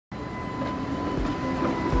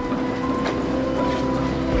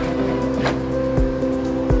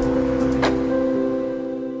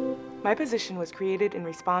My position was created in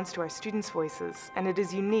response to our students' voices, and it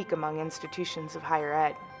is unique among institutions of higher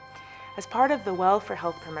ed. As part of the Well for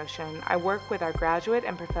Health promotion, I work with our graduate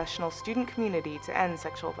and professional student community to end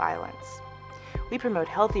sexual violence. We promote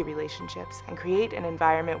healthy relationships and create an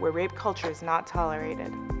environment where rape culture is not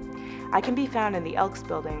tolerated. I can be found in the Elks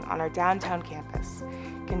building on our downtown campus,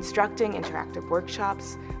 constructing interactive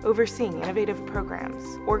workshops, overseeing innovative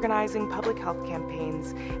programs, organizing public health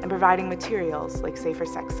campaigns, and providing materials like safer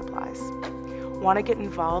sex supplies. Want to get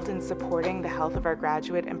involved in supporting the health of our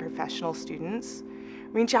graduate and professional students?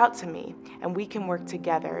 Reach out to me, and we can work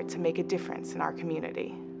together to make a difference in our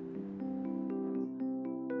community.